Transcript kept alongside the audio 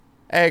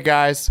Hey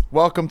guys,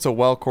 welcome to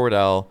Well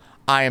Cordell.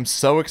 I am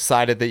so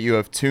excited that you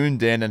have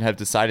tuned in and have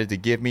decided to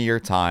give me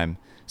your time.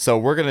 So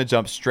we're going to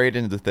jump straight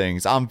into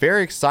things. I'm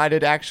very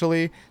excited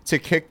actually to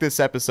kick this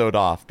episode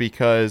off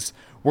because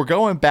we're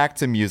going back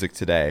to music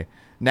today.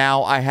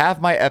 Now, I have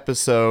my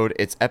episode,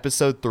 it's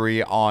episode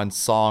 3 on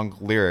song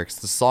lyrics,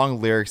 the song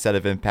lyrics that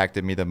have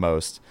impacted me the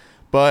most.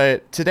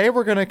 But today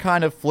we're going to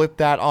kind of flip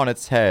that on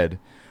its head.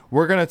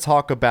 We're going to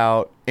talk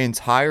about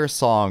entire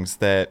songs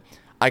that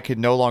I could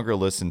no longer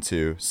listen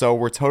to. So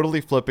we're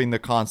totally flipping the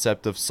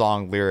concept of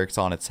song lyrics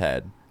on its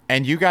head.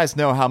 And you guys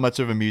know how much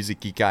of a music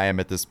geek I am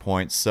at this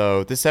point,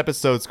 so this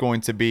episode's going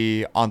to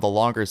be on the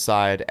longer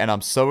side, and I'm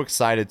so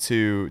excited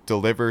to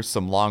deliver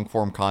some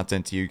long-form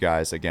content to you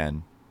guys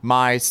again.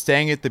 My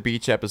Staying at the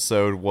Beach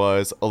episode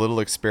was a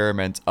little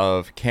experiment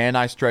of, can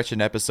I stretch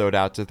an episode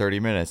out to 30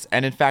 minutes?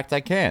 And in fact,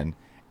 I can.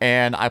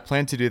 And I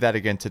plan to do that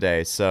again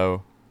today,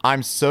 so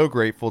I'm so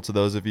grateful to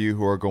those of you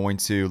who are going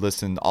to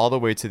listen all the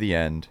way to the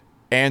end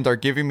and are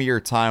giving me your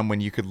time when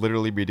you could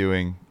literally be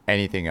doing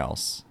anything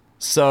else.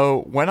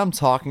 So, when I'm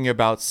talking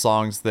about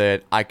songs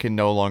that I can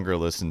no longer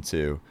listen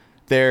to,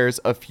 there's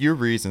a few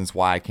reasons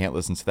why I can't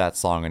listen to that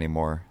song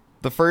anymore.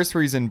 The first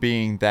reason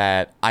being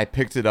that I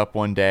picked it up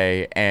one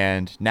day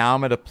and now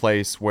I'm at a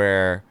place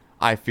where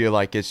I feel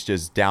like it's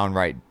just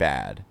downright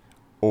bad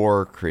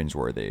or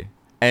cringeworthy.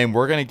 And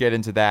we're going to get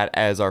into that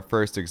as our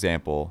first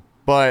example.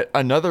 But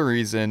another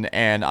reason,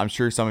 and I'm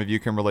sure some of you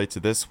can relate to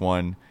this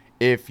one,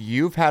 if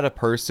you've had a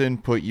person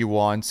put you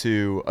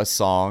onto a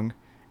song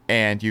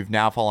and you've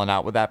now fallen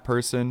out with that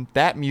person,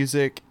 that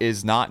music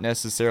is not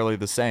necessarily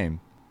the same.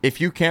 If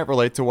you can't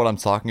relate to what I'm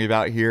talking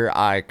about here,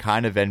 I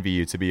kind of envy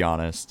you, to be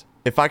honest.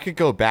 If I could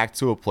go back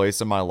to a place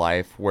in my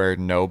life where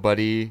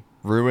nobody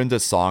ruined a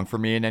song for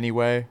me in any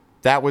way,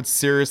 that would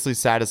seriously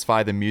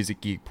satisfy the music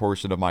geek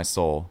portion of my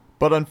soul.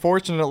 But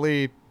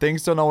unfortunately,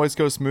 things don't always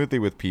go smoothly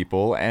with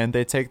people, and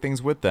they take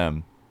things with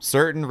them.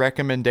 Certain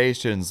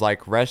recommendations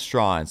like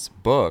restaurants,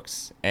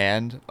 books,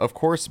 and, of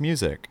course,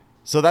 music.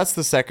 So that's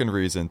the second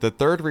reason. The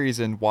third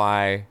reason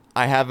why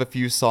I have a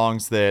few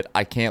songs that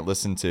I can't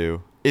listen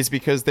to is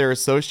because they're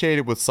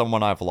associated with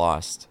someone I've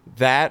lost.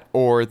 That,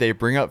 or they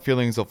bring up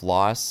feelings of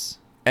loss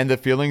and the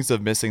feelings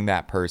of missing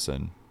that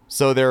person.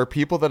 So there are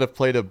people that have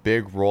played a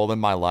big role in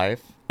my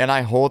life, and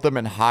I hold them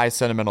in high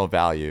sentimental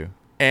value.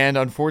 And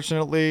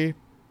unfortunately,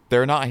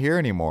 they're not here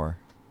anymore.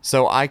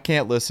 So I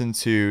can't listen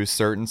to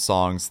certain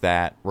songs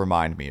that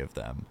remind me of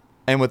them.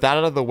 And with that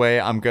out of the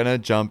way, I'm going to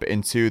jump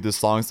into the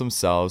songs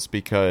themselves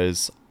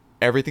because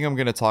everything I'm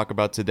going to talk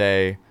about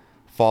today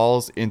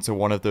falls into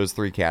one of those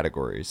 3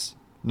 categories.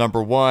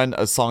 Number 1,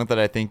 a song that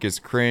I think is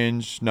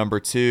cringe. Number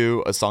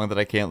 2, a song that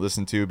I can't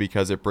listen to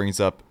because it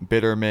brings up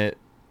bitterness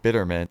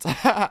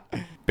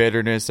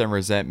and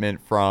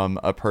resentment from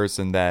a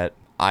person that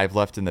I've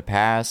left in the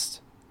past.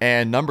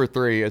 And number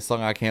 3, a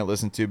song I can't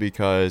listen to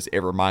because it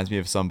reminds me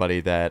of somebody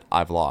that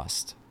I've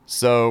lost.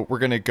 So we're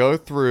going to go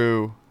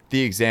through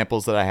the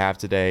examples that I have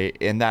today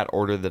in that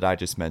order that I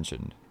just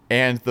mentioned.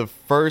 And the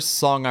first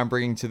song I'm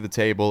bringing to the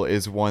table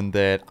is one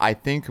that I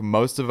think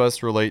most of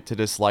us relate to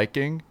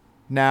disliking.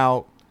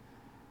 Now,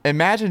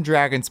 Imagine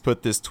Dragons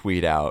put this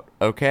tweet out,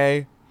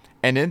 okay?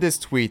 And in this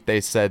tweet,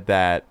 they said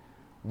that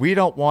we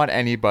don't want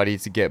anybody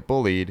to get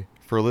bullied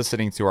for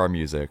listening to our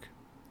music.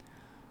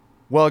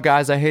 Well,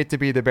 guys, I hate to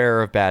be the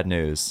bearer of bad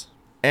news.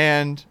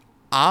 And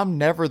I'm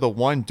never the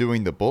one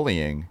doing the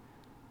bullying.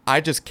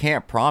 I just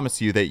can't promise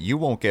you that you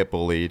won't get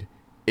bullied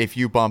if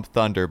you bump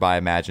Thunder by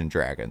Imagine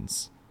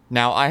Dragons.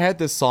 Now, I had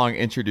this song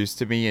introduced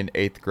to me in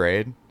 8th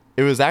grade.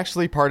 It was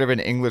actually part of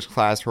an English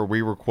class where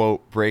we were,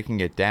 quote,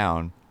 breaking it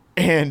down.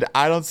 And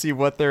I don't see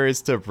what there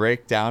is to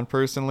break down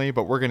personally,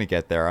 but we're going to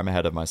get there. I'm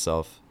ahead of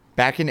myself.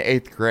 Back in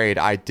 8th grade,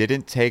 I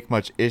didn't take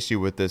much issue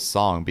with this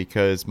song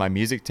because my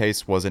music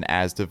taste wasn't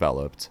as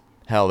developed.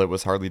 Hell, it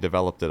was hardly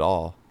developed at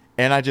all.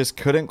 And I just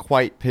couldn't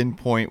quite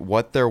pinpoint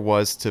what there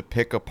was to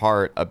pick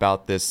apart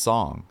about this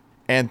song.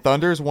 And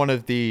Thunder's one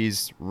of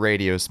these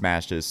radio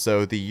smashes,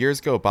 so the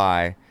years go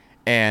by,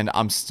 and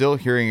I'm still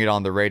hearing it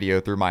on the radio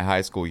through my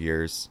high school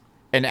years.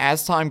 And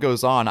as time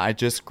goes on, I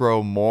just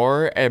grow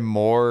more and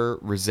more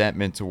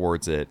resentment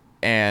towards it.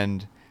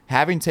 And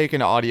having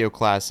taken audio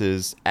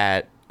classes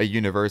at a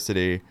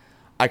university,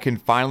 I can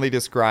finally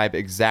describe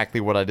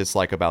exactly what I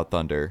dislike about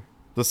Thunder.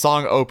 The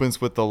song opens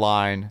with the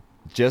line,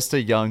 "Just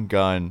a young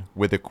gun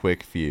with a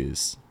quick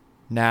fuse."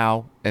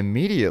 Now,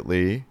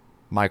 immediately,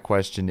 my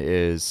question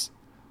is,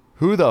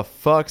 who the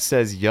fuck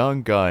says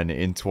young gun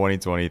in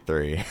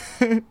 2023?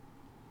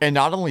 And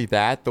not only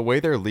that, the way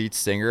their lead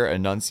singer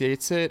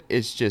enunciates it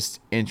is just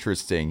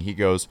interesting. He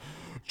goes,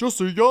 "Just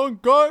a young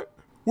guy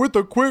with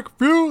a quick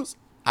fuse."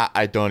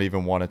 I don't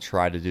even want to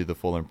try to do the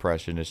full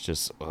impression. It's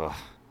just, ugh.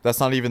 That's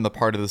not even the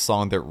part of the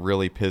song that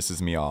really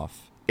pisses me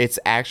off. It's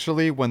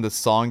actually when the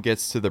song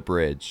gets to the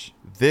bridge.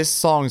 This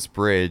song's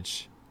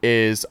bridge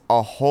is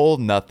a whole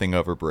nothing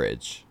of a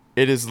bridge.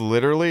 It is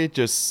literally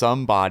just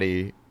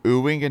somebody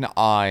oohing and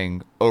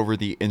ahhing over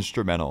the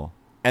instrumental.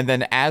 And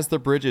then as the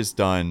bridge is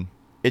done,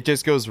 it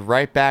just goes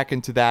right back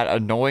into that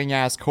annoying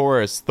ass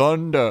chorus,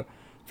 "Thunder,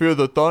 feel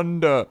the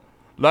thunder,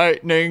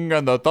 lightning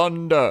and the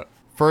thunder,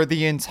 for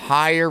the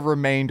entire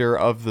remainder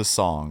of the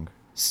song.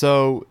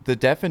 So the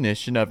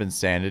definition of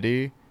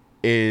insanity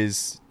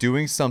is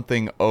doing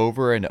something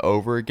over and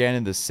over again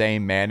in the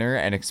same manner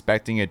and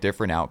expecting a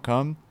different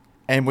outcome.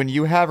 And when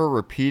you have a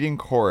repeating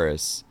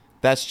chorus,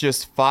 that's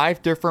just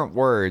 5 different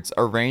words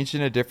arranged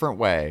in a different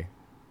way.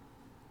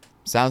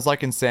 Sounds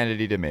like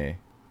insanity to me.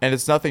 And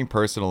it's nothing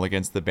personal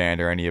against the band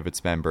or any of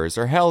its members,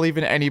 or hell,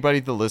 even anybody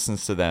that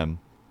listens to them.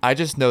 I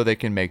just know they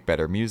can make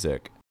better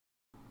music.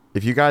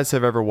 If you guys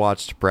have ever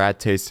watched Brad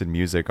Tasted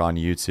Music on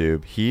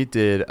YouTube, he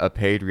did a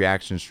paid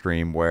reaction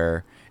stream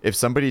where if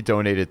somebody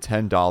donated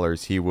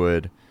 $10, he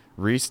would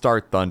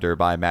restart Thunder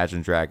by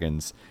Imagine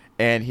Dragons.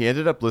 And he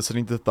ended up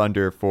listening to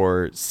Thunder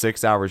for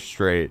 6 hours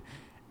straight.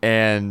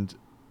 And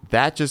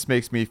that just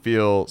makes me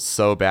feel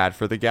so bad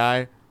for the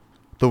guy.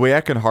 The way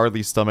I can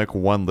hardly stomach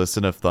one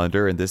listen of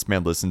Thunder, and this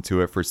man listened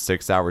to it for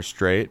 6 hours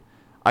straight,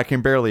 I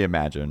can barely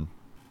imagine.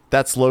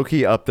 That's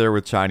low-key up there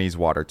with Chinese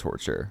water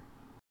torture.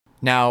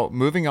 Now,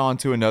 moving on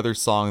to another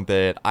song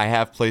that I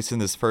have placed in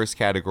this first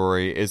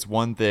category is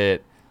one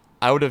that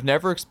I would have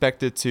never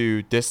expected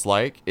to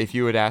dislike if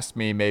you had asked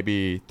me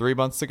maybe 3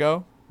 months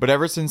ago. But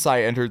ever since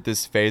I entered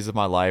this phase of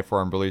my life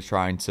where I'm really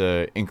trying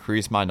to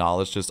increase my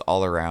knowledge just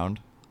all around,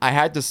 I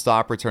had to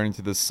stop returning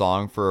to this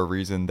song for a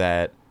reason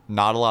that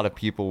not a lot of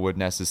people would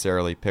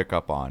necessarily pick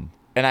up on.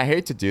 And I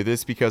hate to do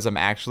this because I'm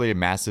actually a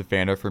massive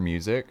fan of her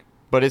music,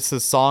 but it's the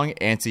song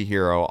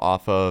Anti-Hero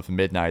off of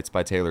Midnights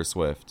by Taylor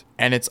Swift.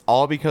 And it's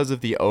all because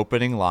of the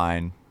opening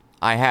line,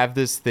 I have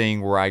this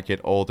thing where I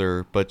get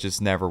older, but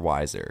just never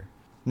wiser.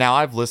 Now,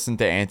 I've listened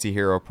to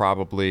Anti-Hero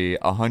probably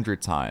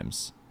 100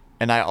 times,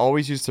 and I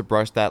always used to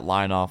brush that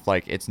line off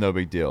like it's no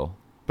big deal.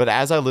 But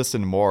as I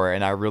listened more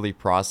and I really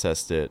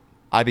processed it,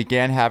 I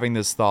began having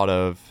this thought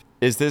of,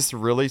 is this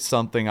really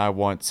something I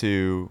want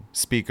to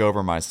speak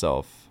over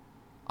myself?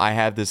 I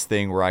have this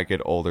thing where I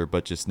get older,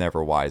 but just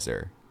never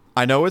wiser.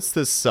 I know it's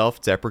this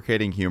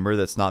self-deprecating humor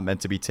that's not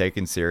meant to be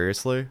taken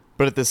seriously,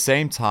 but at the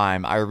same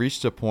time, I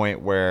reached a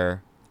point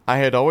where I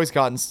had always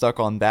gotten stuck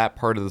on that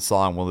part of the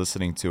song while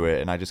listening to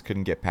it, and I just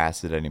couldn't get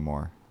past it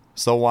anymore.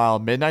 So while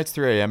Midnight's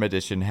 3am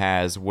edition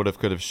has Would've,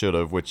 Could've,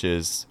 Should've, which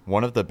is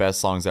one of the best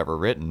songs ever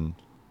written,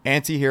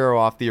 Anti-Hero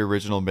off the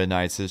original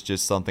Midnights is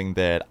just something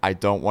that I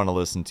don't want to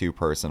listen to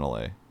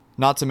personally.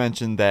 Not to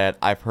mention that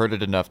I've heard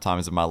it enough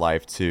times in my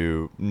life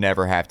to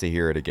never have to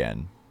hear it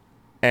again.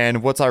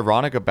 And what's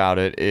ironic about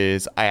it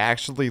is I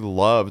actually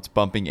loved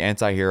bumping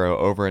Anti-Hero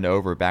over and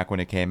over back when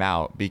it came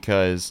out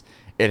because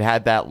it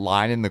had that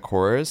line in the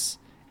chorus,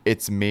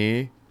 it's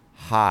me,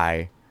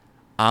 hi,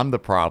 I'm the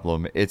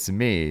problem, it's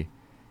me.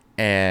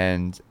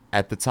 And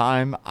at the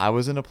time, I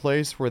was in a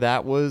place where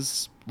that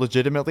was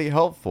legitimately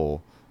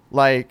helpful.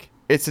 Like,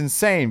 it's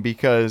insane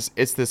because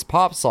it's this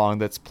pop song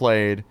that's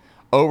played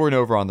over and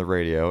over on the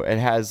radio. It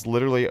has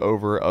literally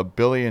over 1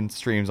 billion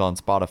streams on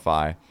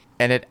Spotify.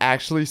 And it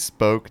actually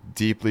spoke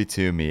deeply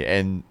to me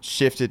and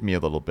shifted me a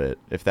little bit,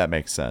 if that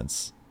makes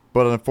sense.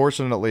 But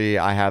unfortunately,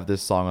 I have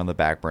this song on the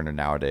back burner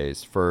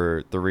nowadays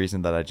for the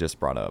reason that I just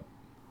brought up.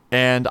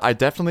 And I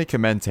definitely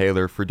commend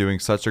Taylor for doing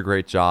such a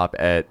great job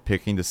at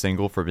picking the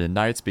single for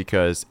Midnights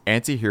because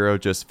Anti-Hero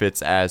just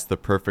fits as the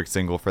perfect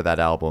single for that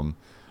album.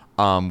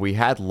 We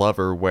had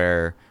Lover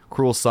where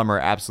Cruel Summer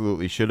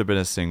absolutely should have been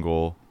a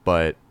single,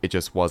 but it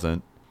just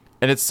wasn't.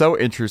 And it's so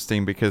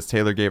interesting because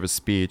Taylor gave a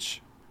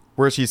speech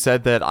where she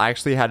said that I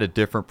actually had a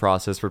different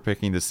process for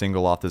picking the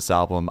single off this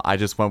album. I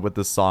just went with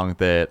the song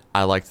that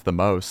I liked the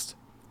most.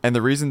 And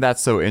the reason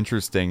that's so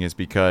interesting is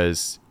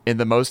because in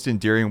the most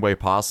endearing way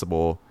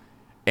possible,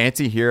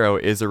 Anti-Hero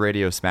is a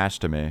radio smash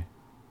to me.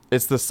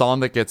 It's the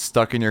song that gets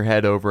stuck in your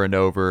head over and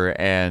over,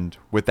 and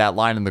with that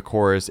line in the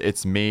chorus,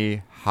 it's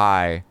me,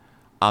 hi,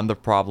 I'm the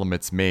problem,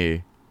 it's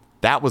me.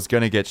 That was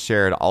gonna get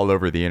shared all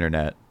over the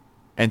internet.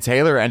 And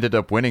Taylor ended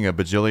up winning a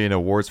bajillion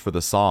awards for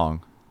the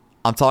song.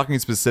 I'm talking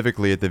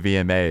specifically at the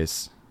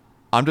VMAs.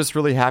 I'm just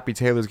really happy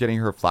Taylor's getting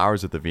her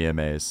flowers at the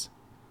VMAs.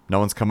 No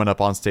one's coming up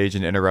on stage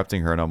and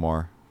interrupting her no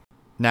more.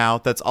 Now,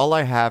 that's all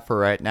I have for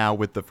right now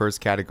with the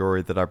first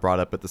category that I brought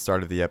up at the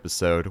start of the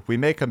episode. We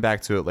may come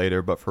back to it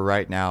later, but for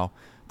right now,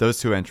 those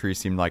 2 entries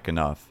seem like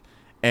enough.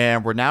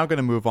 And we're now going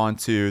to move on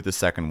to the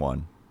second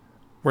one.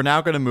 We're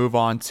now going to move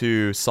on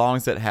to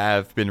songs that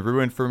have been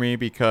ruined for me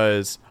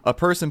because a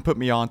person put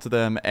me onto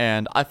them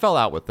and I fell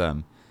out with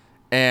them.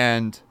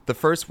 And the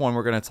first one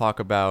we're going to talk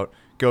about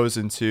goes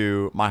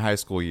into my high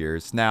school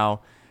years. Now,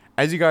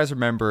 as you guys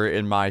remember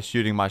in my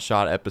Shooting My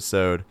Shot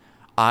episode,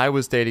 I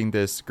was dating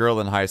this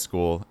girl in high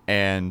school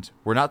and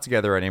we're not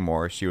together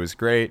anymore. She was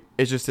great.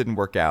 It just didn't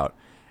work out.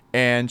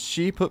 And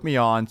she put me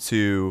on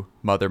to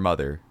Mother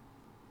Mother.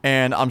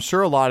 And I'm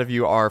sure a lot of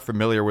you are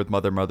familiar with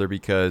Mother Mother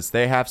because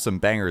they have some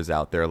bangers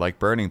out there, like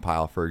Burning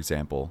Pile, for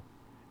example.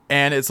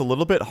 And it's a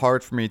little bit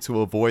hard for me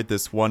to avoid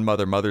this one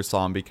Mother Mother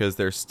song because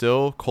they're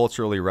still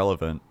culturally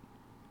relevant.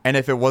 And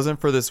if it wasn't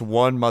for this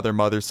one Mother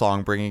Mother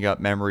song bringing up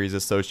memories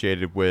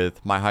associated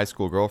with my high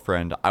school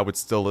girlfriend, I would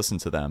still listen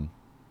to them.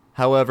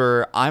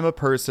 However, I'm a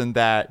person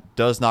that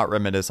does not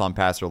reminisce on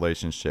past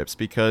relationships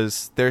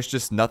because there's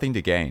just nothing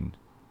to gain.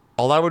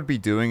 All I would be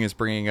doing is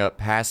bringing up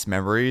past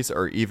memories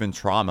or even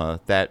trauma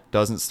that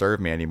doesn't serve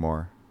me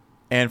anymore.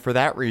 And for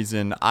that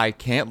reason, I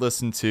can't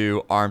listen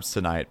to Arms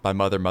Tonight by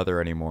Mother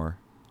Mother anymore.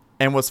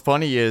 And what's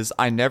funny is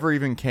I never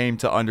even came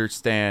to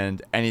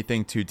understand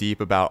anything too deep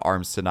about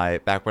Arms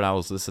Tonight back when I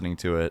was listening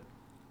to it.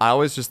 I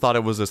always just thought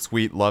it was a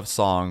sweet love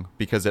song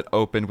because it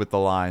opened with the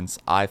lines,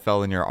 "I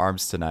fell in your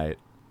arms tonight."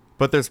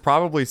 But there's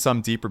probably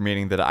some deeper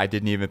meaning that I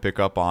didn't even pick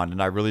up on,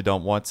 and I really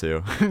don't want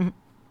to.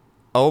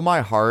 Oh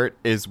My Heart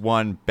is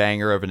one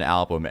banger of an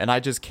album, and I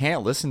just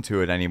can't listen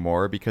to it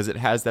anymore because it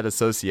has that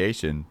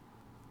association.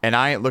 And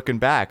I ain't looking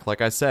back,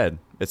 like I said,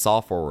 it's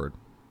all forward.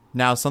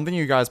 Now, something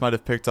you guys might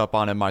have picked up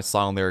on in my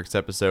song lyrics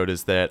episode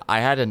is that I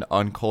had an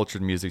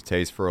uncultured music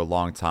taste for a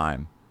long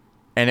time.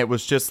 And it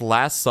was just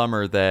last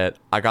summer that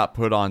I got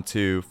put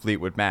onto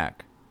Fleetwood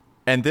Mac.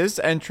 And this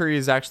entry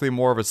is actually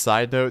more of a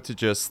side note to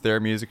just their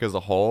music as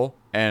a whole,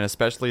 and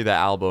especially the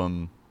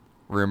album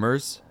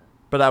Rumors.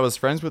 But I was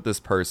friends with this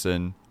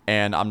person,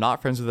 and I'm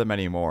not friends with them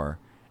anymore.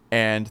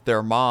 And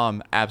their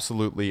mom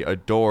absolutely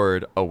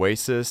adored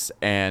Oasis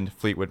and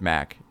Fleetwood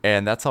Mac,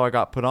 and that's how I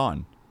got put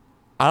on.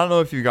 I don't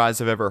know if you guys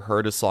have ever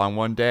heard a song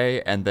one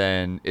day and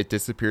then it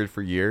disappeared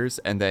for years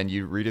and then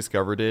you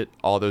rediscovered it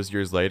all those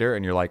years later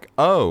and you're like,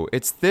 oh,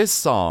 it's this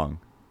song.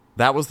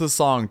 That was the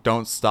song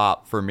Don't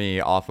Stop for me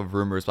off of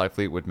Rumors by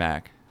Fleetwood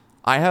Mac.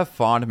 I have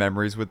fond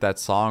memories with that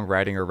song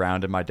riding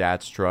around in my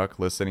dad's truck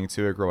listening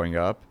to it growing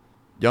up.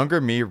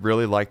 Younger me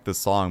really liked the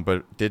song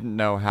but didn't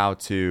know how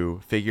to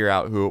figure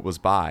out who it was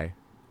by.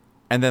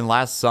 And then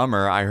last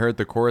summer I heard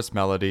the chorus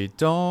melody,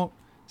 "Don't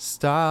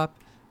stop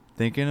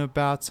thinking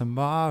about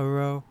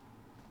tomorrow,"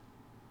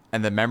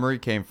 and the memory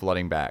came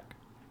flooding back.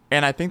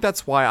 And I think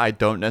that's why I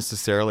don't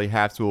necessarily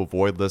have to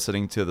avoid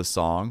listening to the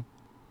song,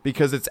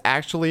 because it's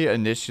actually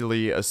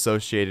initially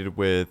associated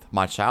with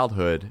my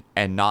childhood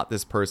and not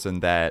this person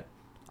that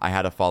I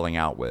had a falling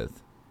out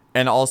with.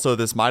 And also,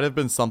 this might have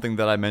been something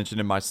that I mentioned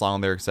in my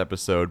song lyrics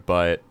episode,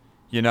 but,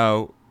 you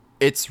know,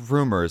 it's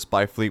Rumors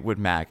by Fleetwood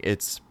Mac.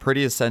 It's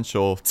pretty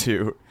essential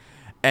to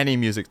any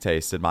music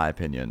taste, in my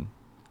opinion.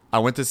 I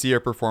went to see a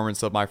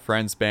performance of my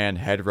friend's band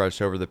Head Rush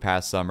over the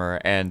past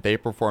summer, and they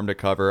performed a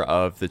cover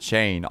of The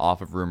Chain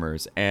off of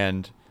Rumors,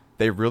 and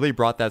they really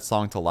brought that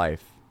song to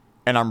life.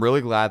 And I'm really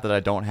glad that I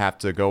don't have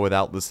to go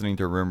without listening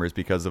to Rumors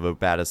because of a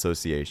bad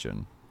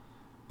association.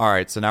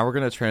 Alright, so now we're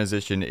going to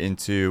transition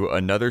into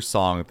another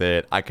song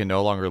that I can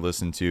no longer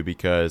listen to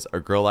because a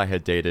girl I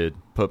had dated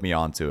put me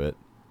onto it.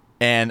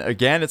 And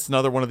again, it's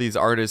another one of these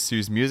artists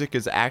whose music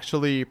is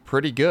actually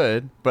pretty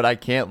good, but I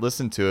can't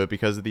listen to it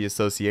because of the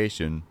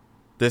association.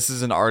 This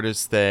is an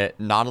artist that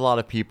not a lot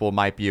of people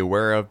might be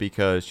aware of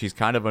because she's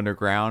kind of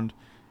underground,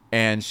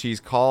 and she's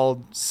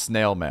called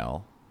Snail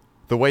Mail.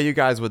 The way you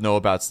guys would know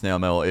about Snail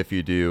Mail, if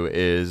you do,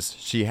 is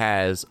she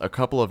has a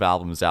couple of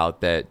albums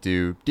out that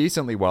do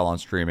decently well on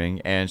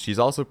streaming, and she's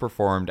also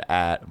performed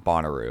at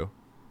Bonnaroo.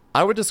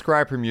 I would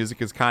describe her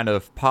music as kind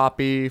of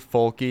poppy,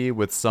 folky,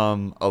 with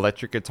some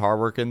electric guitar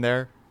work in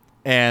there.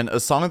 And a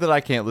song that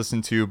I can't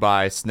listen to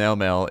by Snail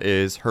Mail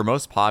is her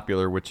most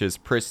popular, which is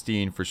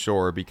Pristine for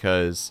sure,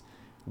 because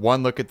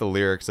one look at the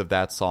lyrics of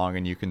that song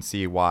and you can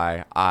see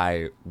why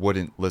I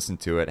wouldn't listen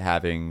to it,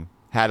 having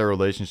had a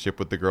relationship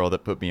with the girl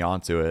that put me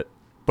onto it.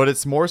 But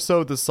it's more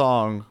so the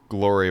song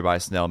Glory by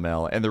Snail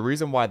Mail, and the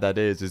reason why that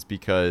is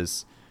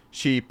because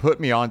she put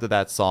me onto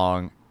that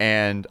song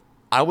and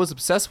I was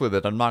obsessed with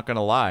it, I'm not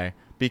gonna lie,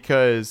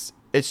 because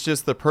it's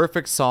just the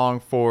perfect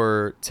song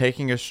for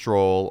taking a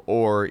stroll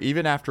or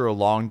even after a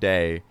long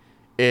day.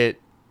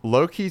 It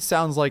low-key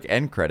sounds like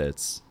end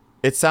credits.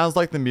 It sounds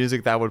like the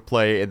music that would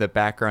play in the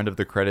background of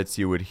the credits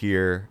you would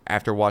hear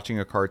after watching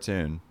a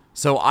cartoon.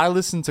 So I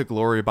listened to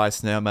Glory by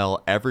Snail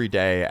Mail every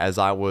day as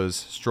I was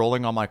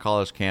strolling on my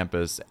college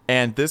campus,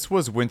 and this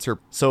was winter,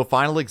 so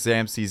final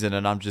exam season,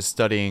 and I'm just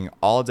studying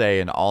all day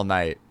and all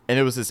night. And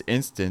it was this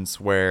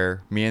instance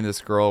where me and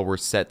this girl were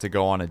set to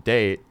go on a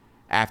date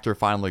after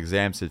final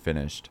exams had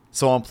finished.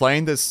 So I'm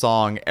playing this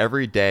song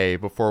every day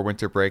before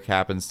winter break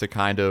happens to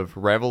kind of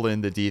revel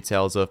in the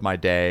details of my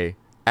day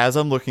as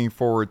I'm looking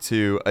forward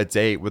to a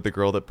date with the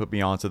girl that put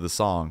me onto the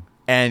song.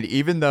 And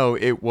even though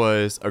it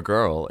was a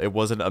girl, it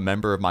wasn't a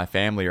member of my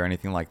family or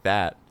anything like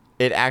that,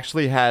 it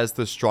actually has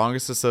the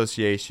strongest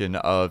association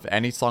of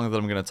any song that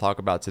I'm going to talk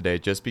about today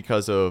just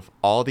because of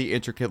all the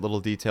intricate little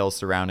details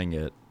surrounding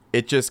it.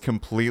 It just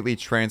completely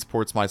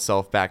transports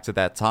myself back to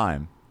that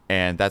time.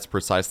 And that's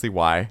precisely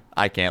why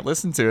I can't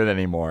listen to it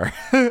anymore.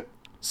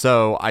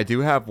 So I do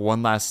have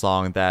one last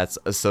song that's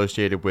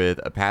associated with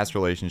a past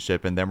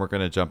relationship, and then we're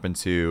going to jump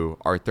into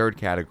our third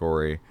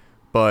category.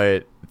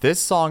 But this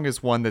song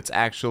is one that's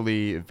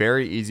actually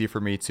very easy for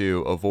me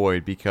to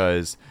avoid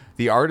because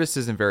the artist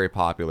isn't very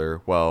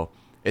popular. Well,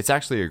 it's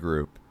actually a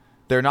group.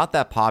 They're not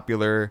that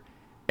popular,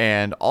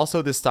 and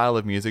also this style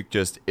of music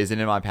just isn't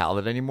in my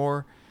palette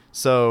anymore.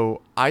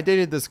 So I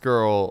dated this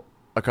girl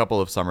a couple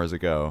of summers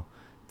ago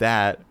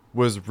that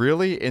was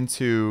really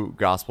into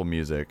gospel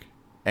music.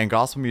 and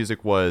gospel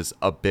music was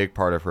a big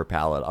part of her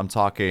palette. I'm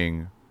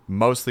talking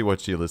mostly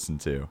what she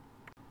listened to.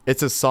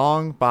 It's a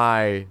song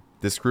by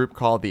this group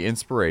called The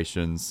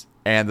Inspirations,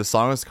 and the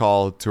song is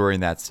called Touring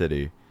That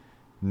City.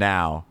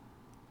 Now,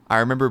 I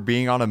remember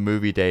being on a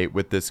movie date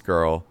with this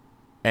girl,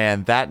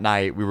 and that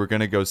night we were going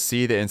to go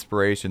see The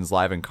Inspirations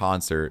live in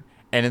concert,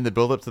 and in the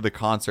build up to the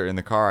concert in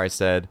the car I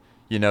said,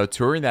 you know,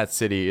 Touring That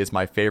City is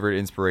my favorite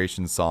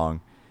Inspirations song,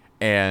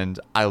 and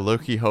I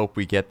low-key hope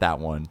we get that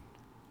one.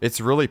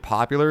 It's really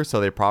popular, so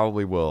they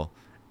probably will.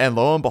 And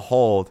lo and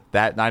behold,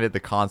 that night at the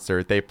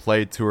concert, they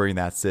played Touring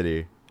That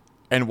City.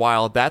 And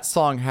while that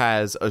song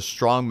has a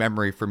strong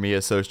memory for me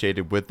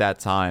associated with that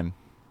time,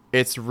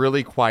 it's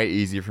really quite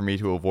easy for me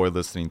to avoid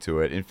listening to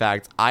it. In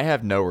fact, I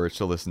have no urge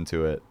to listen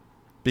to it.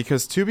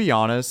 Because to be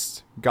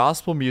honest,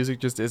 gospel music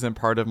just isn't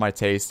part of my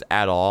taste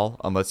at all,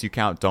 unless you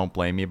count Don't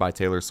Blame Me by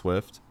Taylor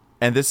Swift.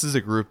 And this is a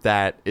group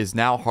that is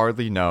now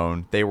hardly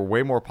known. They were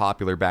way more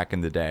popular back in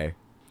the day.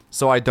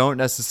 So I don't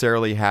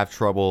necessarily have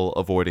trouble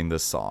avoiding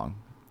this song.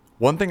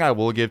 One thing I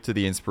will give to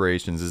The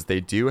Inspirations is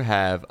they do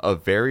have a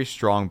very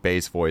strong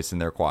bass voice in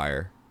their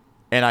choir.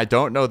 And I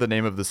don't know the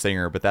name of the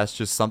singer, but that's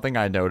just something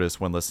I noticed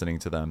when listening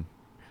to them.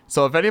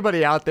 So if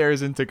anybody out there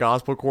is into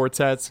gospel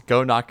quartets,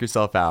 go knock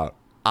yourself out.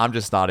 I'm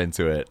just not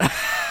into it.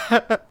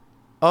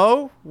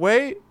 Oh,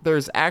 wait,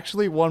 there's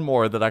actually one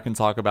more that I can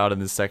talk about in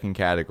this second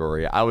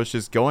category. I was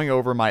just going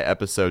over my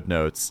episode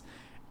notes,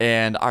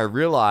 and I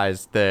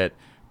realized that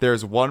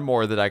there's one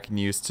more that I can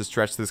use to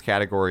stretch this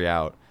category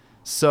out.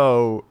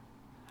 So,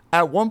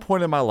 at one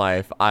point in my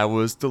life, I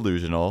was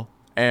delusional,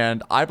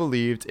 and I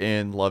believed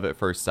in love at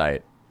first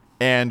sight.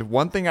 And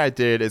one thing I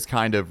did is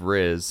kind of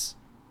riz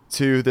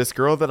to this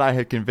girl that I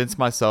had convinced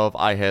myself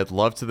I had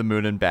loved to the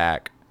moon and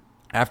back.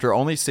 After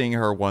only seeing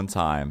her one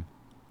time,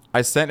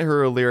 I sent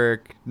her a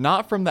lyric,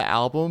 not from the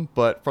album,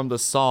 but from the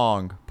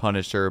song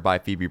Punisher by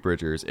Phoebe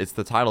Bridgers. It's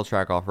the title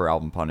track off her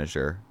album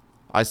Punisher.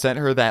 I sent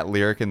her that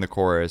lyric in the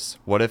chorus,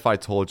 what if I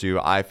told you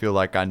I feel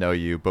like I know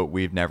you, but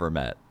we've never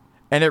met.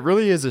 And it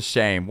really is a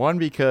shame. One,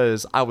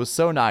 because I was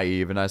so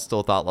naive and I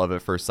still thought love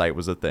at first sight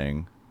was a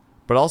thing.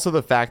 But also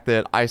the fact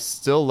that I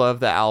still love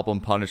the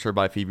album Punisher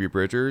by Phoebe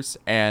Bridgers,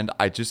 and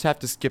I just have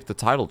to skip the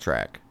title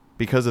track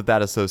because of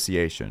that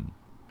association.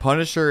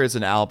 Punisher is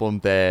an album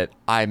that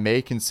I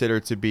may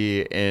consider to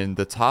be in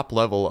the top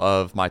level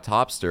of my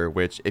Topster,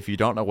 which, if you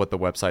don't know what the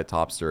website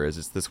Topster is,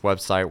 it's this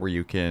website where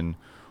you can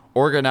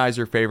organize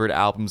your favorite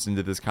albums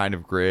into this kind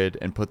of grid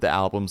and put the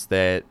albums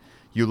that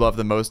you love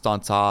the most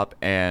on top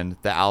and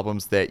the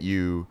albums that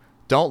you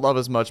don't love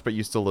as much but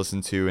you still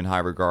listen to in high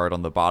regard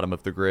on the bottom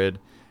of the grid.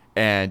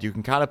 And you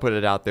can kind of put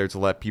it out there to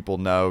let people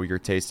know your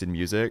taste in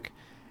music.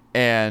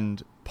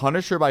 And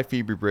Punisher by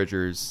Phoebe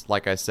Bridgers,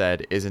 like I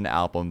said, is an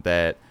album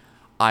that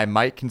I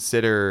might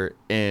consider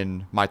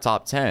in my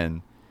top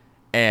 10,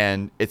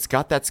 and it's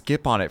got that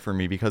skip on it for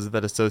me because of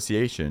that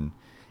association.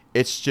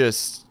 It's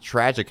just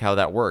tragic how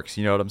that works,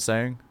 you know what I'm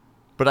saying?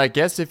 But I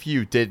guess if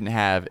you didn't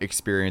have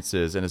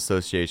experiences and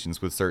associations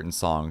with certain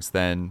songs,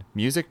 then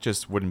music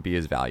just wouldn't be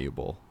as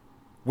valuable.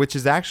 Which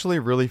is actually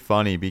really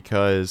funny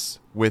because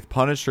with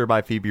Punisher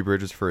by Phoebe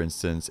Bridgers, for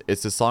instance,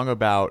 it's a song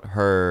about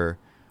her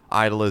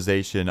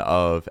idolization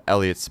of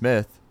Elliott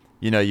Smith.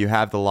 You know, you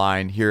have the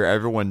line, here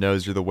everyone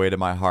knows you're the way to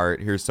my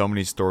heart, here's so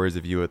many stories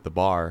of you at the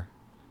bar.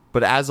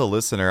 But as a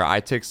listener, I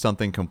take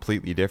something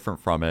completely different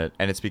from it,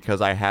 and it's because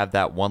I have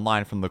that one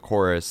line from the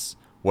chorus,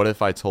 what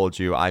if I told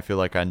you I feel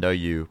like I know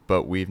you,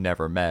 but we've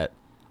never met.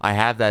 I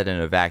have that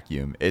in a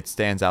vacuum. It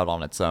stands out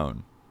on its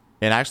own.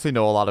 And I actually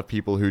know a lot of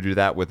people who do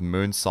that with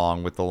Moon's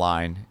song with the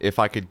line, if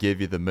I could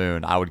give you the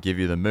moon, I would give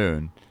you the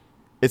moon.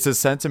 It's a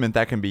sentiment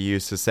that can be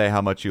used to say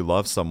how much you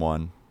love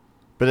someone,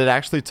 but it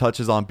actually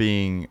touches on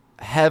being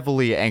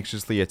heavily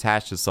anxiously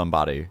attached to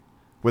somebody.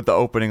 With the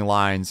opening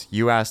lines,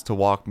 you asked to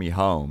walk me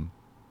home,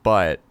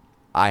 but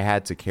I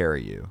had to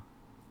carry you.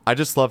 I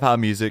just love how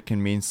music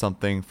can mean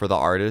something for the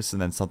artist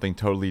and then something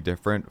totally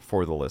different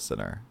for the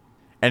listener.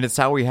 And it's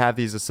how we have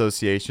these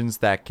associations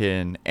that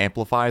can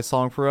amplify a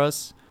song for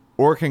us,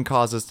 or can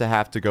cause us to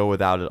have to go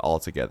without it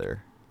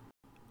altogether.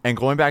 And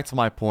going back to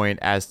my point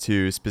as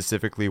to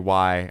specifically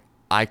why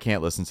I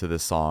can't listen to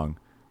this song,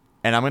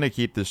 and I'm going to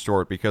keep this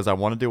short because I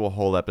want to do a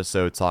whole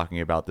episode talking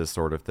about this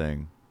sort of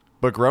thing.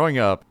 But growing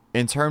up,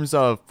 in terms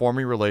of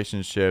forming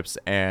relationships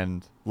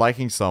and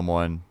liking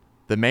someone,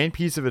 the main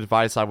piece of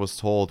advice I was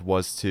told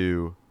was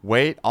to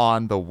wait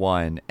on the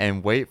one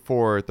and wait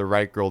for the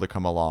right girl to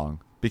come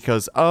along.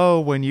 Because,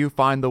 when you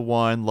find the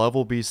one, love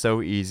will be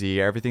so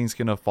easy. Everything's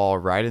going to fall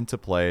right into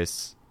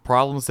place.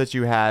 Problems that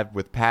you had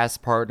with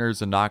past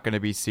partners are not going to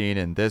be seen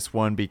in this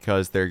one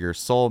because they're your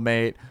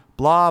soulmate.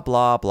 Blah,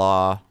 blah,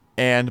 blah.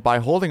 And by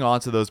holding on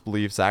to those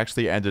beliefs, I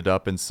actually ended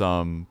up in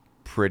some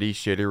pretty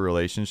shitty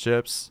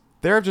relationships.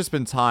 There have just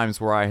been times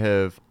where I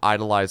have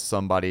idolized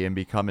somebody and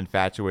become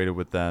infatuated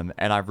with them,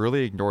 and I've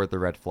really ignored the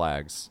red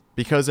flags.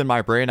 Because in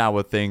my brain, I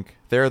would think,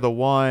 they're the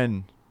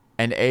one,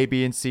 and A,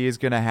 B, and C is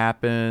going to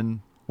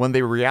happen. when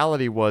the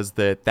reality was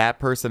that that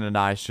person and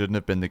I shouldn't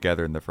have been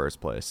together in the first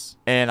place.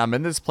 And I'm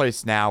in this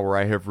place now where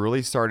I have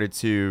really started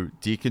to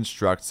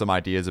deconstruct some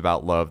ideas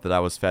about love that I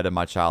was fed in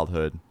my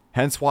childhood.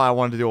 Hence why I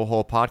wanted to do a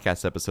whole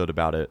podcast episode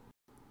about it.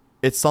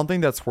 It's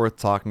something that's worth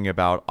talking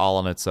about all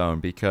on its own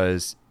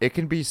because it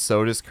can be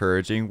so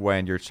discouraging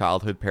when your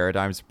childhood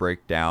paradigms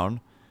break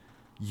down.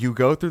 You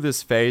go through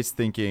this phase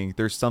thinking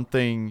there's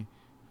something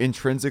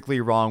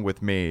intrinsically wrong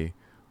with me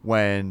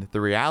when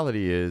the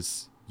reality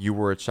is you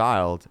were a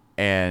child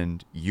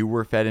and you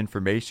were fed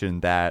information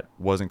that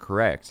wasn't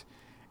correct.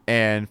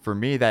 And for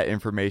me, that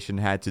information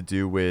had to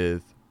do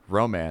with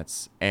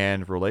romance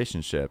and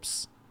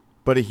relationships.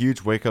 But a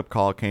huge wake-up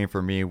call came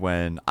for me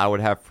when I would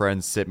have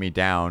friends sit me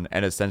down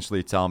and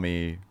essentially tell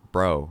me,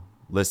 bro,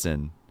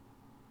 listen,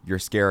 you're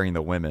scaring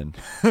the women.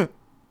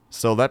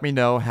 So let me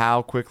know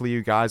how quickly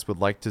you guys would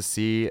like to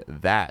see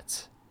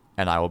that,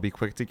 and I will be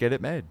quick to get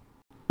it made.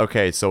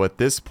 Okay, so at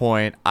this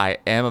point, I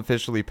am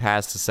officially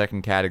past the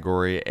second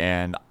category,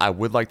 and I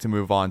would like to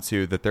move on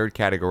to the third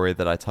category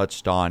that I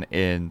touched on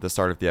in the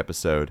start of the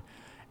episode.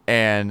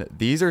 And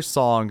these are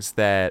songs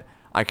that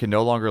I can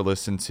no longer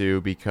listen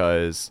to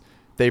because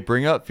they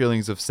bring up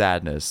feelings of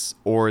sadness,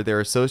 or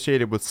they're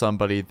associated with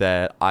somebody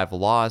that I've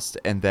lost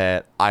and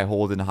that I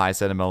hold in high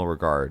sentimental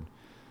regard.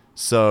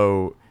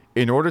 So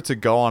in order to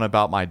go on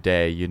about my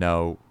day,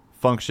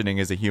 functioning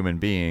as a human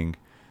being,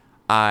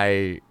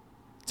 I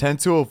tend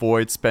to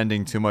avoid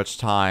spending too much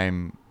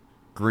time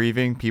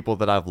grieving people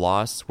that I've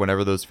lost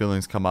whenever those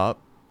feelings come up.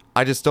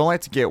 I just don't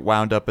like to get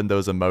wound up in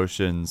those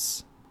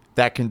emotions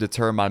that can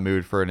deter my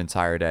mood for an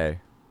entire day.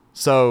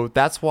 So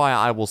that's why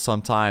I will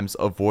sometimes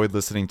avoid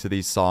listening to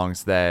these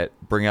songs that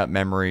bring up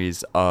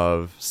memories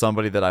of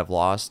somebody that I've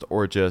lost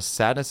or just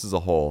sadness as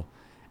a whole.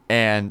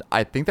 And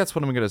I think that's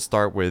what I'm going to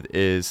start with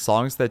is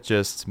songs that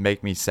just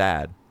make me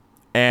sad.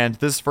 And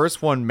this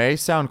first one may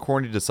sound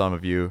corny to some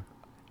of you,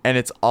 and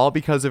it's all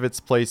because of its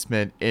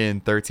placement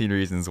in 13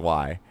 Reasons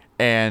Why.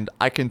 And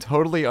I can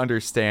totally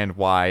understand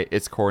why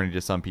it's corny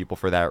to some people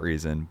for that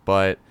reason.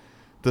 But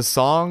the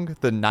song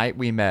The Night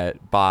We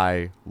Met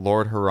by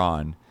Lord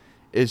Huron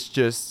is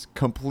just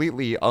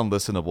completely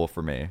unlistenable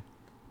for me.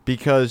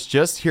 Because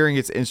just hearing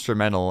its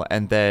instrumental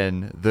and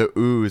then the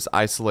oohs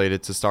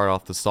isolated to start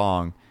off the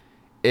song,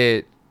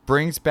 it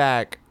brings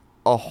back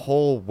a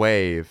whole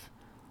wave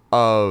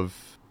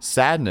of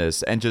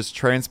sadness and just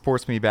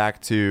transports me back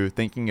to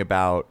thinking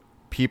about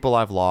people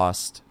I've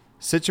lost,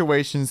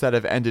 situations that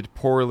have ended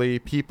poorly,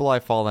 people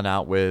I've fallen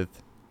out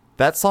with.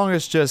 That song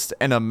is just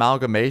an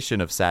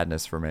amalgamation of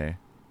sadness for me.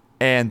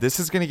 And this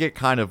is going to get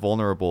kind of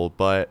vulnerable,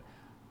 but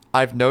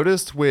I've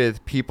noticed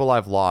with people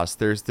I've lost,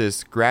 there's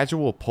this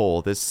gradual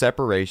pull, this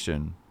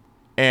separation.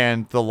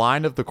 And the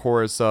line of the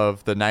chorus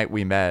of The Night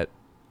We Met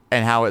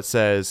and how it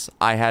says,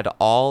 I had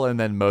all and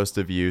then most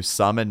of you,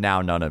 some and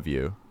now none of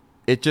you.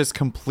 It just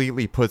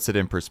completely puts it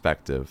in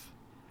perspective.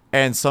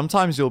 And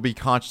sometimes you'll be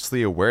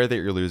consciously aware that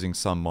you're losing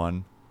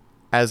someone,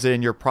 as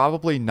in you're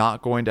probably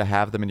not going to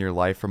have them in your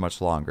life for much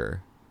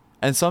longer.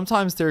 And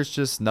sometimes there's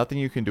just nothing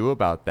you can do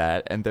about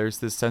that, and there's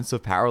this sense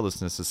of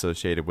powerlessness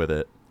associated with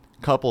it.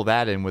 Couple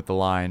that in with the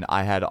line,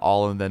 I had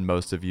all and then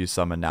most of you,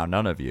 some and now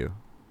none of you.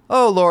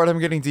 Oh Lord, I'm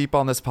getting deep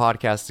on this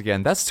podcast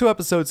again. That's 2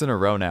 episodes in a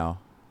row now.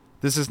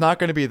 This is not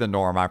going to be the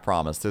norm, I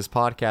promise. This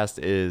podcast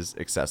is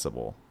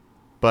accessible.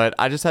 But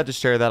I just had to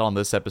share that on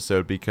this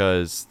episode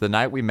because The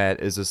Night We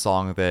Met is a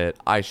song that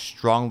I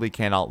strongly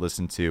cannot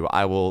listen to.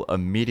 I will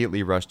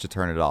immediately rush to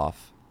turn it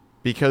off.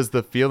 Because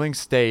the feeling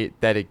state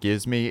that it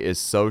gives me is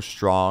so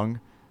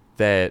strong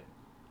that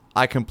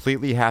I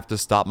completely have to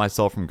stop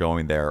myself from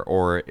going there,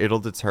 or it'll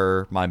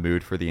deter my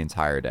mood for the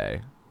entire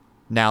day.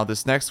 Now,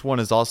 this next one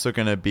is also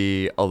going to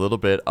be a little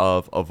bit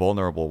of a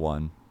vulnerable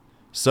one.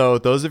 So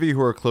those of you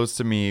who are close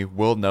to me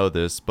will know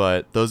this,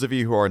 but those of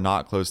you who are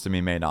not close to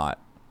me may not.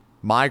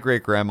 My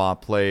great-grandma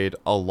played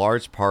a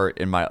large part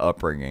in my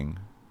upbringing,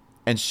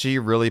 and she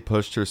really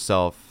pushed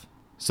herself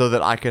so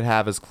that I could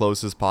have as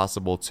close as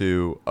possible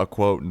to a,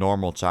 quote,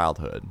 normal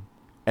childhood.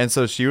 And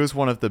so she was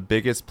one of the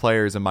biggest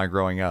players in my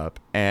growing up.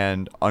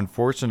 And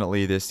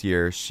unfortunately this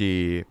year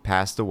she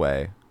passed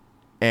away.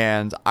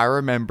 And I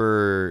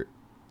remember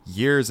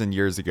years and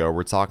years ago,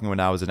 we're talking when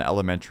I was in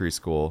elementary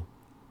school,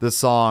 the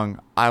song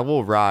I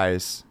Will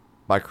Rise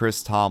by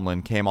Chris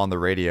Tomlin came on the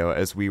radio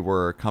as we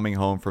were coming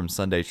home from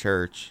Sunday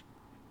church.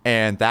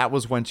 And that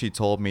was when she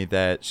told me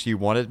that she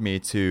wanted me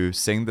to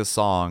sing the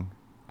song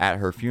at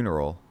her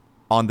funeral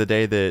on the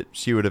day that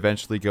she would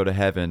eventually go to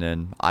heaven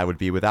and I would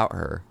be without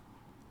her.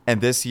 And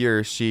this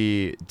year,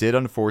 she did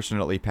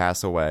unfortunately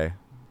pass away.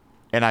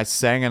 And I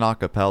sang an a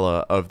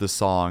cappella of the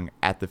song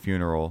at the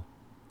funeral.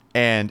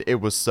 And it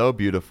was so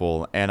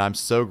beautiful, and I'm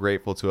so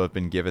grateful to have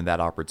been given that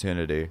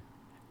opportunity.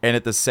 And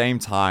at the same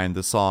time,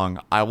 the song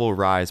I Will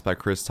Rise by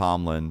Chris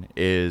Tomlin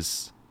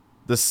is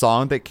the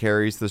song that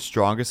carries the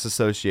strongest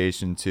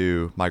association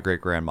to my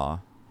great-grandma.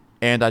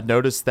 And I've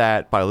noticed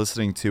that by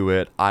listening to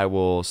it, I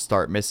will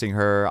start missing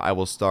her. I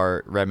will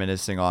start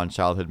reminiscing on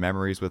childhood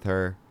memories with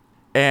her.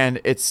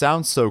 And it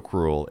sounds so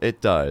cruel.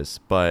 It does.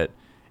 But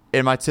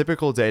in my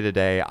typical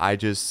day-to-day, I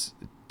just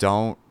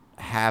don't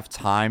have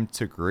time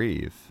to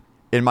grieve.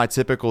 In my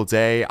typical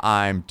day,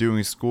 I'm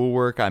doing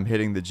schoolwork, I'm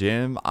hitting the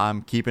gym,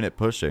 I'm keeping it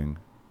pushing.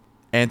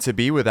 And to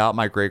be without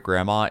my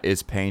great-grandma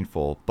is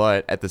painful,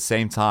 but at the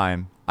same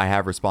time, I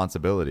have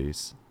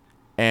responsibilities.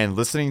 And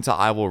listening to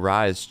I Will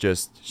Rise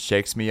just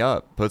shakes me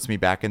up, puts me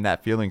back in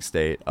that feeling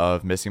state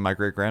of missing my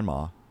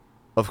great-grandma.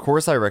 Of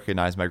course I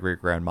recognize my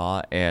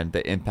great-grandma and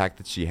the impact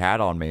that she had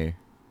on me.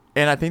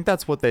 And I think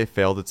that's what they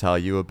fail to tell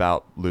you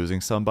about losing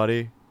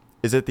somebody,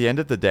 is at the end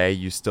of the day,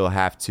 you still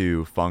have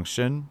to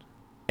function.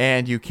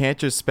 And you can't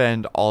just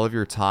spend all of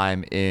your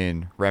time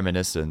in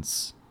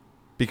reminiscence.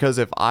 Because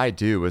if I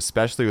do,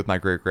 especially with my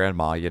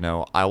great-grandma,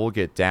 I will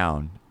get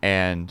down.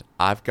 And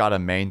I've got to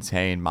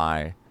maintain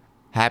my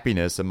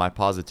happiness and my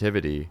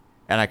positivity.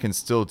 And I can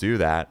still do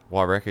that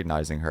while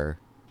recognizing her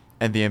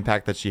and the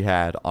impact that she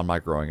had on my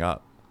growing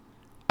up.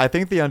 I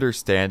think the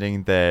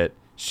understanding that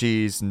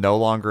she's no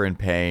longer in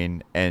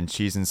pain and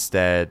she's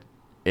instead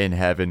in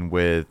heaven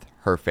with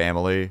her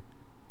family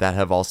that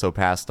have also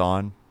passed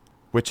on,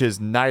 which is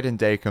night and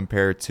day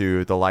compared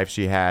to the life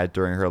she had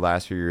during her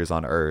last few years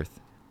on Earth.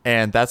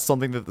 And that's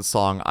something that the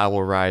song I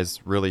Will Rise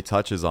really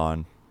touches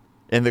on.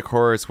 In the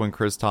chorus, when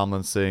Chris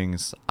Tomlin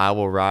sings, "I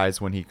will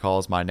rise when he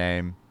calls my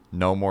name,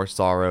 no more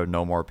sorrow,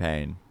 no more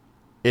pain,"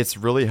 it's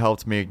really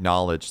helped me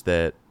acknowledge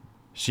that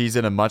she's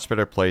in a much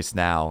better place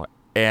now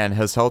and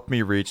has helped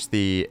me reach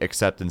the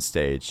acceptance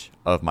stage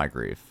of my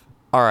grief.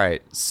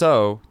 Alright,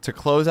 so to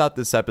close out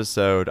this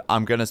episode,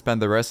 I'm going to spend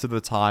the rest of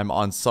the time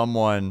on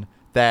someone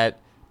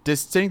that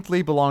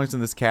distinctly belongs in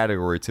this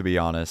category, to be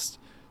honest.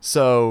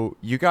 So,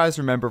 you guys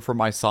remember from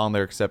my song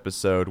lyrics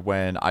episode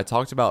when I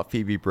talked about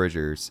Phoebe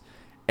Bridgers,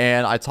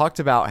 and I talked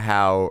about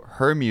how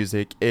her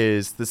music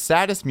is the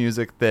saddest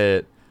music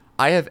that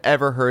I have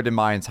ever heard in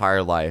my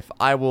entire life.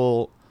 I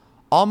will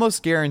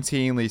almost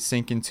guaranteeingly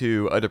sink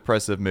into a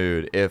depressive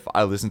mood if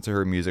I listen to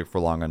her music for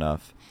long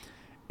enough.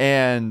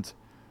 And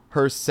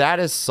her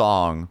saddest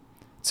song,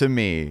 to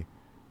me,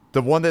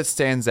 the one that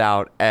stands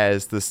out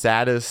as the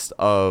saddest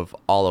of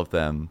all of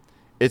them,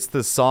 it's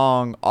the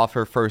song off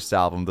her first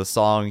album, the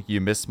song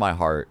You Missed My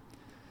Heart.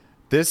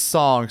 This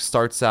song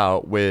starts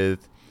out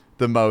with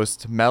the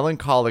most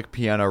melancholic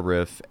piano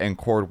riff and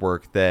chord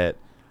work that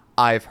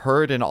I've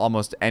heard in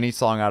almost any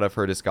song out of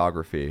her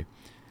discography.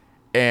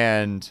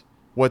 And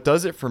what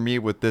does it for me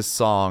with this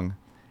song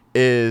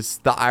is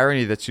the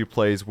irony that she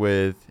plays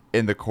with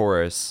in the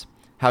chorus.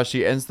 How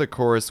she ends the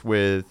chorus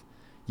with,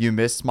 "You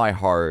missed my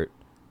heart,"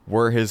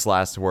 were his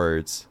last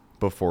words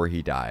before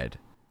he died.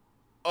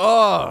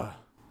 Ugh!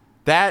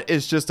 That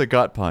is just a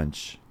gut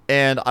punch.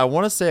 And I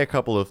want to say a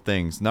couple of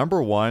things.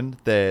 Number one,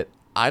 that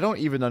I don't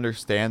even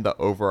understand the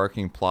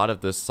overarching plot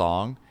of this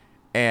song.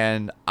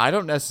 And I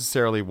don't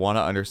necessarily want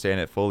to understand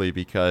it fully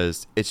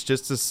because it's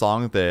just a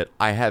song that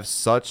I have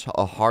such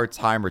a hard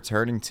time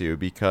returning to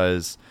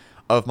because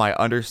of my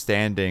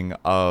understanding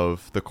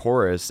of the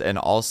chorus and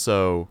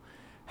also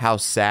how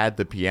sad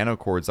the piano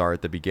chords are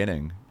at the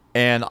beginning.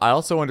 And I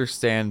also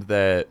understand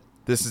that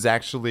this is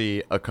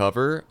actually a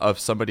cover of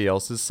somebody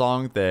else's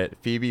song that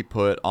Phoebe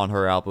put on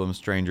her album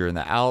Stranger in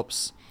the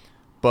Alps.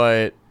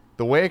 But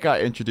the way it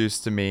got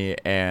introduced to me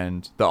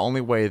and the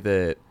only way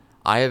that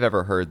I have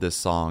ever heard this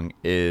song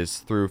is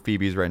through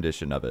Phoebe's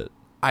rendition of it.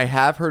 I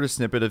have heard a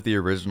snippet of the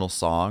original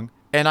song,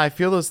 and I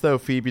feel as though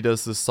Phoebe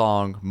does this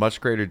song much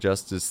greater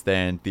justice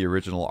than the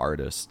original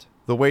artist.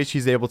 The way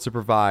she's able to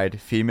provide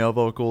female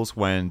vocals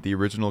when the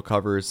original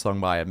cover is sung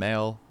by a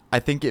male, I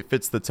think it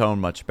fits the tone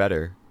much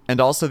better. And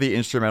also the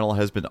instrumental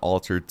has been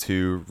altered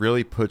to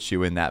really put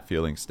you in that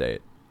feeling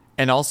state.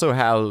 And also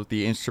how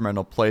the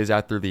instrumental plays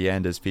out through the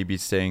end as Phoebe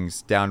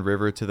sings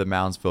 "Downriver to the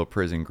Moundsville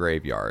Prison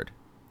Graveyard."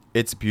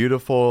 It's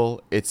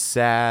beautiful, it's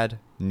sad,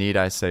 need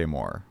I say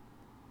more?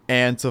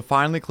 And to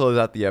finally close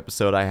out the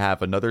episode, I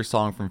have another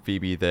song from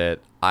Phoebe that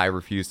I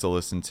refuse to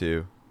listen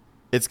to.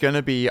 It's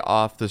gonna be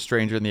off the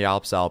Stranger in the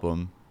Alps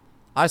album.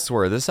 I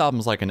swear, this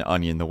album's like an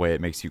onion the way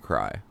it makes you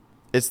cry.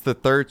 It's the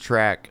third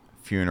track,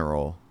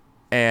 Funeral.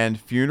 And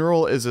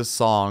Funeral is a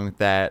song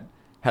that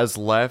has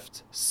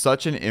left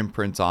such an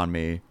imprint on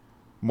me,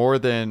 more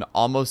than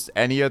almost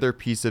any other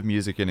piece of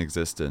music in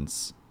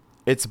existence.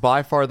 It's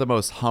by far the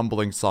most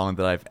humbling song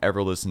that I've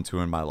ever listened to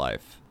in my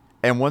life.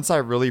 And once I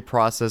really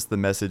processed the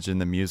message in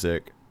the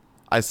music,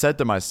 I said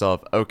to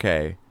myself,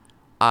 okay,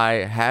 I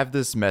have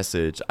this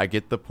message, I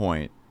get the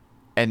point,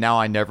 and now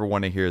I never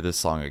want to hear this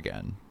song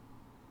again.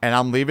 And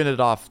I'm leaving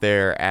it off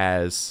there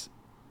as,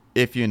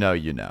 if you know,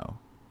 you know.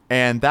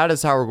 And that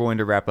is how we're going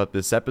to wrap up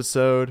this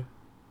episode.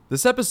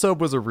 This episode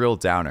was a real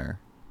downer.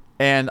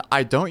 And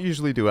I don't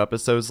usually do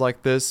episodes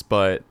like this,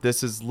 but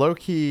this is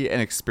low-key an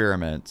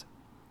experiment.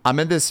 I'm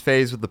in this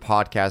phase with the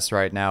podcast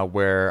right now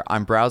where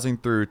I'm browsing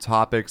through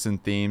topics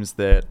and themes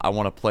that I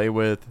want to play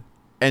with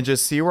and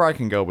just see where I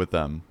can go with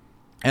them.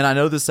 And I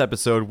know this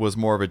episode was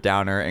more of a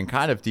downer and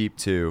kind of deep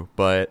too,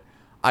 but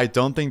I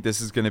don't think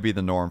this is going to be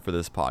the norm for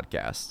this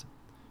podcast.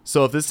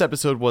 So if this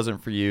episode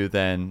wasn't for you,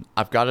 then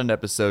I've got an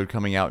episode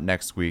coming out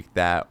next week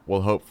that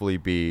will hopefully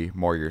be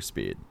more your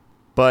speed.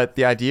 But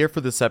the idea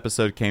for this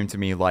episode came to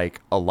me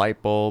like a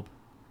light bulb.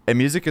 And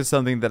music is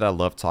something that I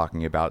love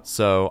talking about,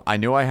 so I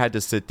knew I had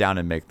to sit down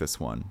and make this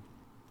one.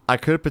 I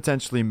could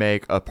potentially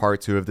make a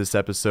part 2 of this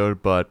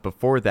episode, but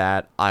before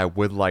that, I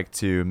would like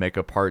to make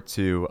a part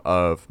 2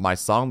 of my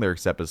song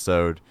lyrics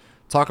episode,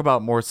 talk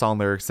about more song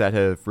lyrics that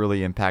have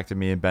really impacted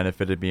me and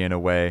benefited me in a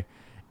way,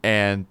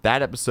 and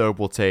that episode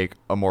will take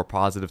a more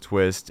positive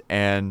twist,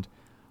 and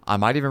I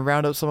might even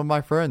round up some of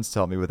my friends to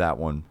help me with that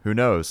one. Who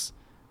knows?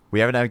 We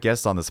haven't had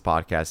guests on this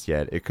podcast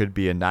yet. It could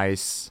be a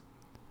nice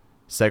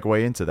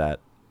segue into that.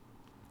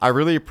 I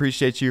really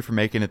appreciate you for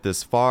making it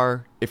this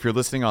far. If you're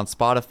listening on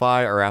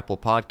Spotify or Apple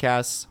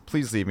Podcasts,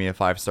 please leave me a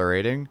 5-star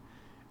rating.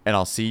 And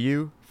I'll see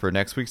you for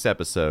next week's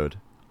episode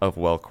of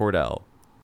Well Cordell.